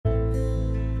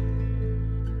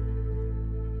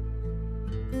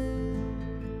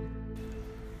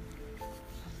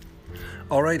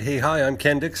All right, hey, hi, I'm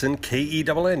Ken Dixon,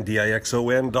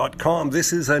 KENNDIXON.com.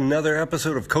 This is another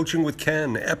episode of Coaching with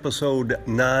Ken, episode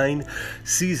 9,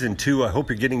 season 2. I hope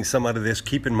you're getting some out of this.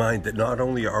 Keep in mind that not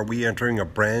only are we entering a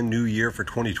brand new year for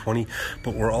 2020,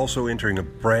 but we're also entering a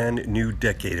brand new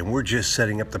decade, and we're just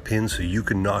setting up the pins so you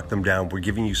can knock them down. We're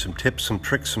giving you some tips, some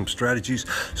tricks, some strategies,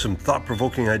 some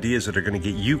thought-provoking ideas that are going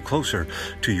to get you closer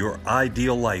to your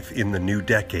ideal life in the new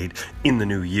decade, in the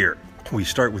new year. We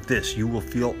start with this. You will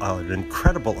feel an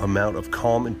incredible amount of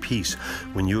calm and peace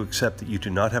when you accept that you do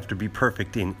not have to be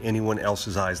perfect in anyone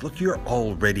else's eyes. Look, you're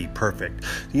already perfect.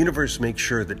 The universe makes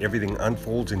sure that everything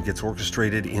unfolds and gets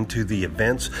orchestrated into the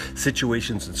events,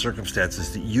 situations, and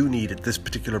circumstances that you need at this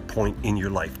particular point in your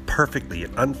life perfectly.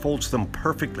 It unfolds them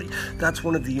perfectly. That's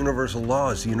one of the universal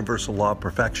laws, the universal law of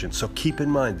perfection. So keep in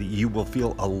mind that you will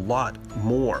feel a lot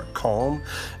more calm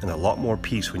and a lot more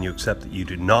peace when you accept that you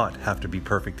do not have to be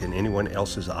perfect in anyone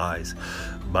else's eyes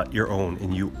but your own,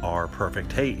 and you are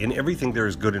perfect. Hey, in everything there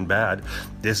is good and bad.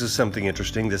 This is something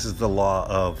interesting. This is the law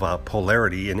of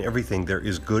polarity. In everything there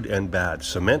is good and bad.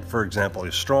 Cement, for example,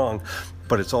 is strong,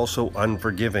 but it's also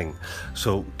unforgiving.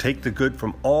 So take the good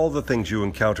from all the things you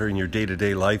encounter in your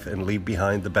day-to-day life and leave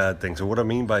behind the bad things. And what I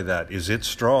mean by that is it's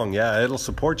strong. Yeah, it'll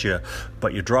support you,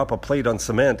 but you drop a plate on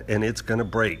cement and it's going to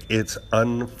break. It's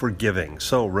unforgiving.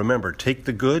 So remember, take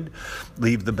the good,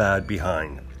 leave the bad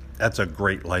behind. That's a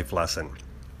great life lesson.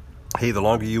 Hey, the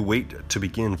longer you wait to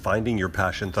begin finding your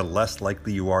passion, the less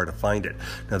likely you are to find it.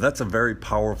 Now, that's a very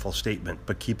powerful statement,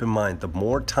 but keep in mind, the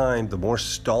more time, the more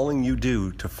stalling you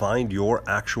do to find your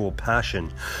actual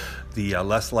passion, the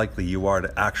less likely you are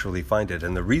to actually find it.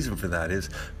 And the reason for that is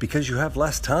because you have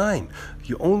less time.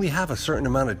 You only have a certain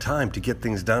amount of time to get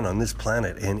things done on this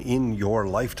planet and in your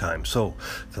lifetime. So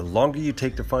the longer you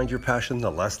take to find your passion,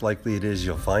 the less likely it is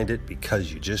you'll find it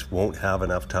because you just won't have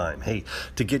enough time. Hey,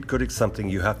 to get good at something,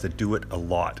 you have to do it a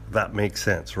lot. That makes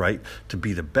sense, right? To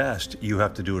be the best, you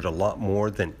have to do it a lot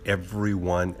more than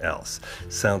everyone else.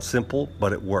 Sounds simple,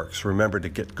 but it works. Remember, to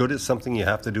get good at something, you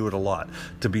have to do it a lot.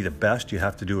 To be the best, you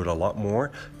have to do it a lot more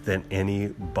than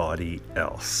anybody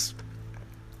else.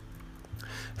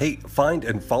 Hey, find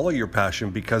and follow your passion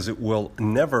because it will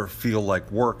never feel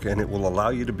like work, and it will allow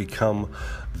you to become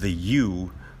the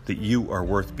you that you are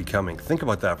worth becoming. Think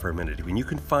about that for a minute. When you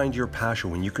can find your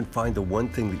passion, when you can find the one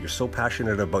thing that you're so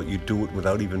passionate about, you do it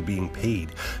without even being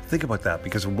paid. Think about that,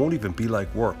 because it won't even be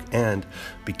like work. And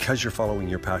because you're following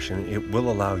your passion, it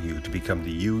will allow you to become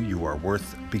the you are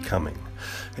worth becoming.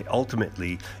 Hey,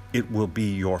 ultimately, it will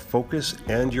be your focus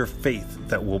and your faith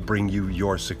that will bring you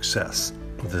your success.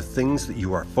 The things that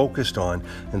you are focused on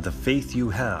and the faith you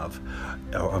have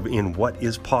in what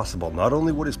is possible, not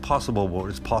only what is possible, but what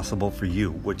is possible for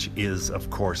you, which is, of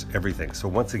course, everything. So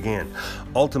once again,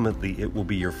 ultimately, it will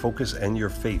be your focus and your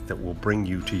faith that will bring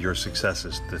you to your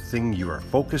successes. The thing you are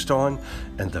focused on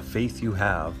and the faith you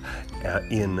have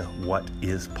in what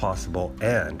is possible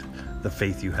and the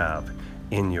faith you have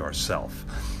in yourself.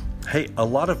 Hey, for a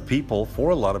lot of people,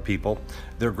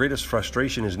 their greatest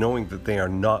frustration is knowing that they are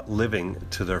not living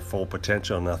to their full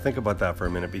potential. Now think about that for a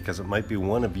minute, because it might be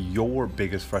one of your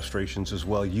biggest frustrations as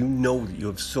well. You know that you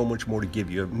have so much more to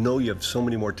give. You know you have so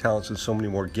many more talents and so many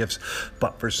more gifts,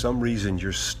 but for some reason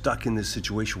you're stuck in this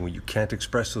situation where you can't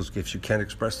express those gifts, you can't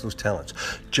express those talents.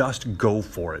 Just go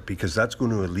for it, because that's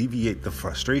going to alleviate the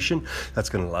frustration, that's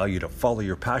going to allow you to follow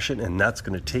your passion, and that's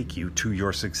going to take you to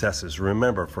your successes.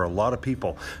 Remember, for a lot of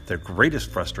people, their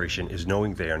greatest frustration is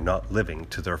knowing they are not living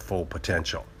to their full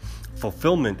potential.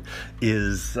 Fulfillment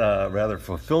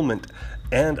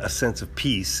and a sense of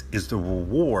peace is the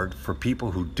reward for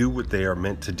people who do what they are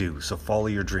meant to do. So follow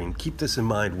your dream. Keep this in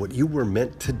mind, what you were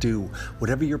meant to do,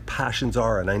 whatever your passions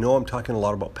are. And I know I'm talking a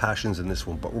lot about passions in this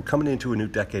one, but we're coming into a new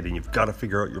decade and you've got to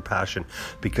figure out your passion,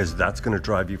 because that's going to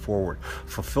drive you forward.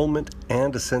 Fulfillment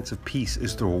and a sense of peace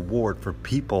is the reward for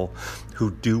people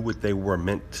who do what they were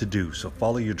meant to do. So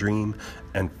follow your dream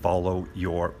and follow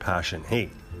your passion. Hey,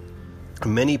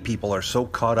 many people are so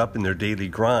caught up in their daily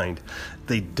grind,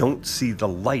 they don't see the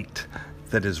light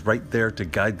that is right there to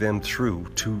guide them through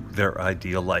to their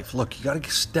ideal life. Look, you got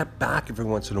to step back every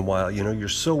once in a while. You know, you're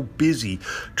so busy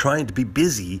trying to be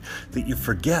busy that you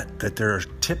forget that there are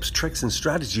tips, tricks, and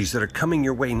strategies that are coming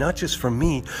your way, not just from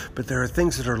me, but there are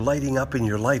things that are lighting up in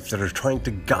your life that are trying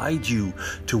to guide you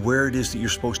to where it is that you're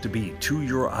supposed to be, to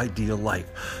your ideal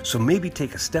life. So maybe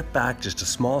take a step back, just a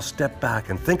small step back,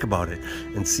 and think about it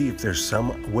and see if there's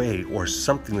some way or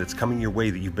something that's coming your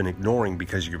way that you've been ignoring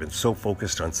because you've been so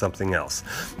focused on something else.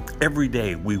 Every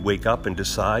day we wake up and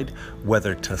decide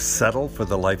whether to settle for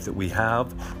the life that we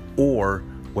have or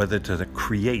whether to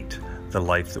create the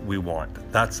life that we want.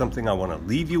 That's something I want to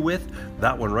leave you with.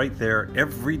 That one right there.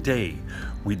 Every day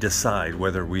we decide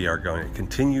whether we are going to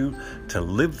continue to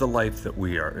live the life that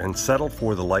we are and settle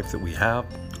for the life that we have,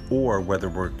 or whether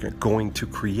we're going to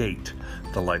create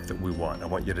the life that we want. I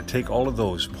want you to take all of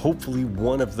those. Hopefully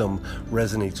one of them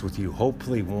resonates with you.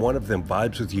 Hopefully one of them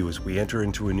vibes with you as we enter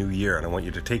into a new year. And I want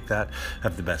you to take that,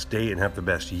 have the best day, and have the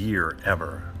best year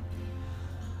ever.